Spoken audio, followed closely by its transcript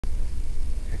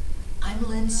I'm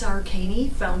Lynn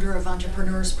Sarkany, founder of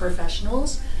Entrepreneurs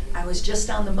Professionals. I was just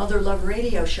on the Mother Love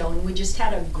Radio show and we just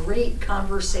had a great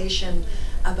conversation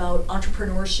about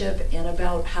entrepreneurship and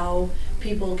about how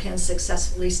people can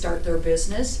successfully start their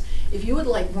business. If you would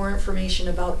like more information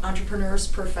about Entrepreneurs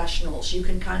Professionals, you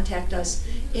can contact us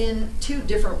in two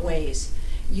different ways.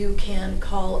 You can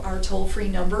call our toll-free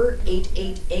number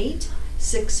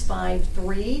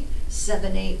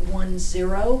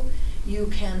 888-653-7810. You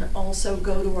can also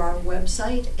go to our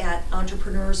website at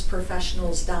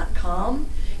entrepreneursprofessionals.com.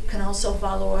 You can also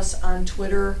follow us on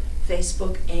Twitter,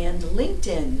 Facebook, and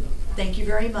LinkedIn. Thank you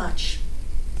very much.